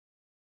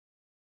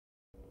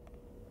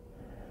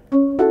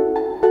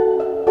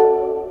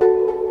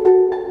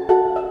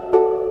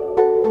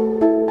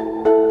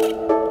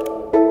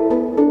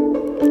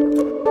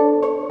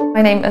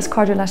My name is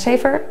Cordula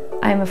Schäfer.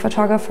 I'm a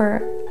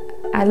photographer.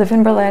 I live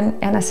in Berlin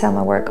and I sell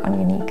my work on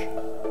JUNIQE.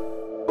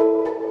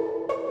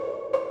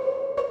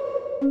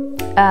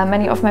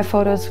 Many of my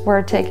photos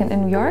were taken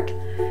in New York,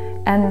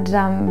 and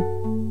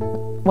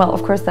well,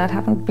 of course that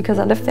happened because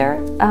I lived there,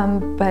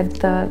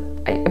 but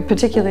I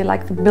particularly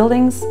like the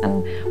buildings,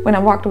 and when I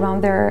walked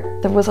around there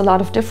was a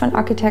lot of different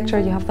architecture.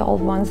 You have the old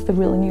ones, the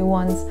really new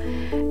ones,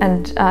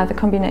 and the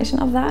combination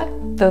of that,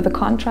 the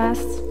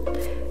contrasts,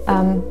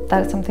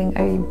 that is something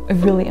I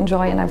really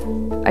enjoy, and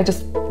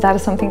that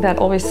is something that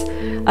always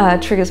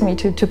triggers me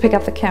to pick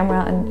up the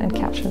camera and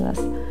capture this.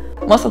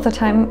 Most of the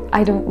time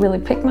I don't really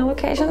pick my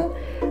location.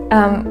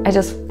 I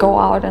just go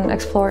out and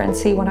explore and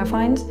see what I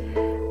find.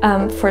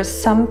 For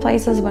some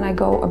places, when I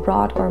go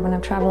abroad or when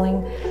I'm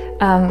traveling,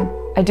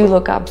 I do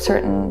look up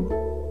certain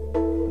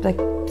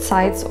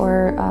sites or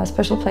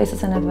special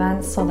places in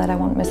advance so that I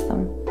won't miss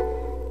them.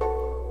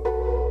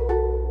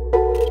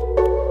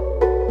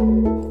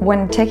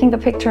 When taking the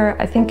picture,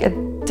 I think it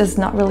does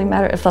not really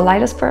matter if the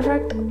light is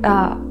perfect.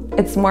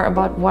 It's more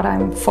about what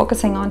I'm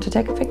focusing on to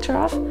take a picture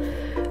of.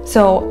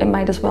 So it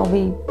might as well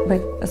be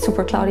like a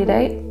super cloudy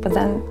day, but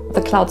then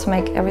the clouds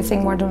make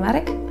everything more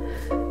dramatic,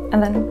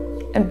 and then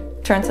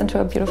it turns into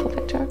a beautiful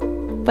picture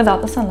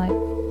without the sunlight.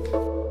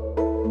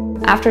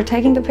 After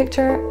taking the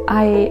picture,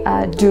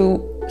 I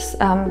do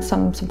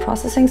some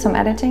processing, some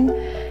editing,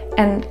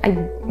 and I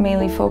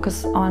mainly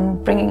focus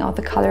on bringing out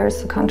the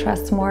colors, the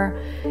contrasts more,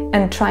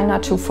 and try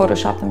not to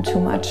Photoshop them too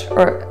much,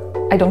 or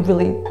I don't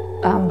really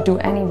do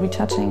any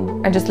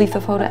retouching. I just leave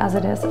the photo as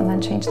it is and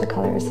then change the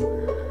colors.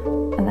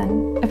 And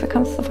then it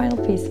becomes the final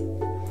piece.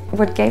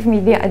 What gave me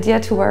the idea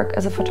to work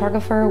as a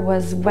photographer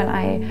was when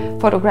I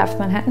photographed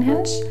Manhattan.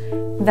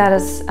 That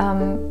is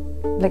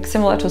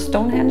similar to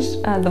Stonehenge,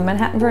 the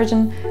Manhattan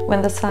version,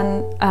 when the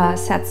sun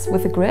sets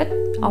with a grid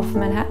of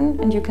Manhattan,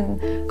 and you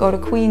can go to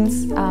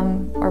Queens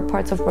or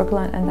parts of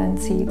Brooklyn and then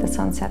see the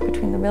sunset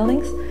between the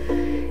buildings.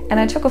 And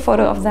I took a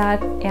photo of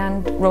that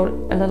and wrote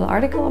a little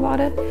article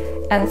about it,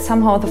 and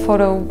somehow the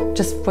photo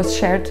just was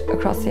shared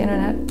across the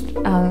internet.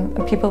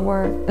 And people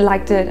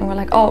liked it and were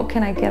like, oh,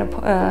 can I get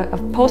a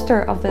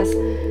poster of this?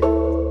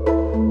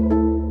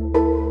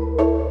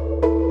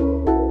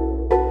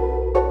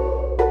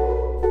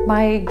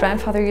 My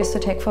grandfather used to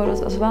take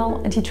photos as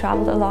well, and he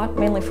traveled a lot,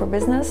 mainly for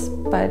business,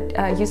 but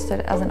used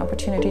it as an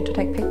opportunity to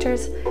take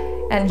pictures.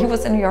 And he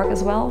was in New York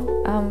as well,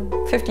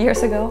 50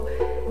 years ago,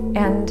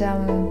 and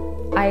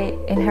I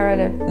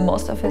inherited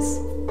most of his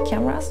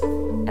cameras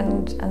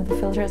and the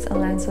filters and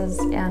lenses,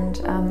 and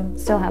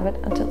still have it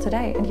until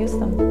today and use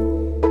them.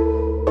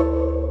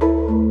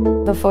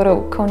 The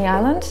photo Coney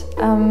Island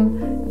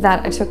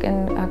that I took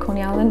in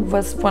Coney Island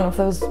was one of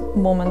those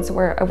moments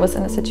where I was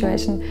in a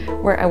situation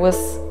where I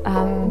was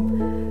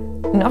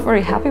not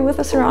very happy with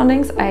the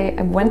surroundings. I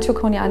went to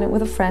Coney Island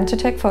with a friend to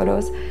take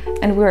photos,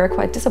 and we were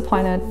quite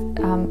disappointed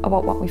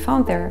about what we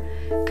found there,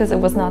 because it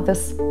was not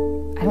this,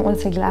 I don't want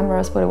to say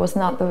glamorous, but it was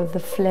not the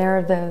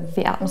flair,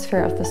 the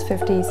atmosphere of this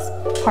 50s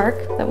park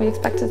that we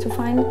expected to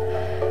find.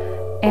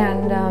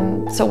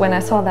 And so when I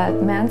saw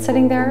that man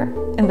sitting there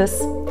on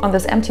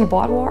this empty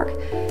boardwalk,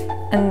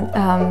 and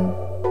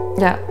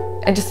yeah,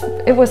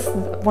 it was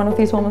one of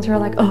these moments where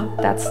you're like, oh,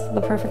 that's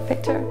the perfect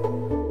picture.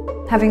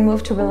 Having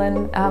moved to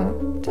Berlin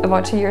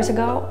about 2 years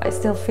ago, I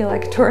still feel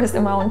like a tourist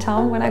in my own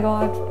town when I go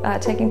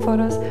out taking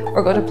photos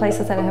or go to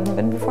places that I haven't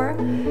been before.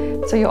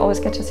 So you always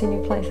get to see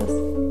new places.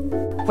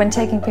 When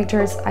taking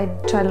pictures, I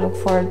try to look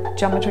for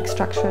geometric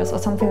structures or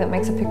something that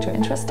makes a picture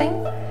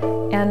interesting.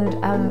 And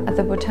at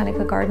the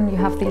Botanical Garden, you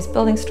have these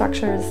building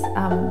structures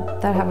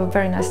that have a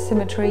very nice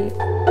symmetry.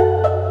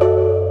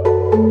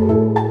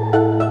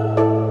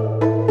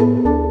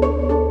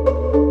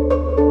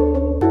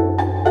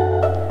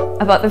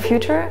 About the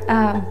future,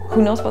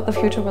 who knows what the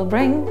future will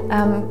bring.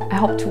 I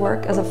hope to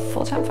work as a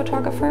full-time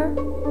photographer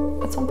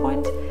at some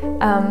point,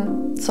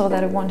 so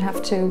that I won't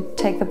have to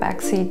take the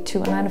backseat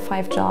to a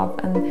 9-to-5 job,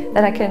 and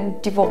that I can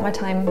devote my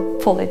time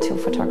fully to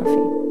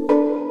photography.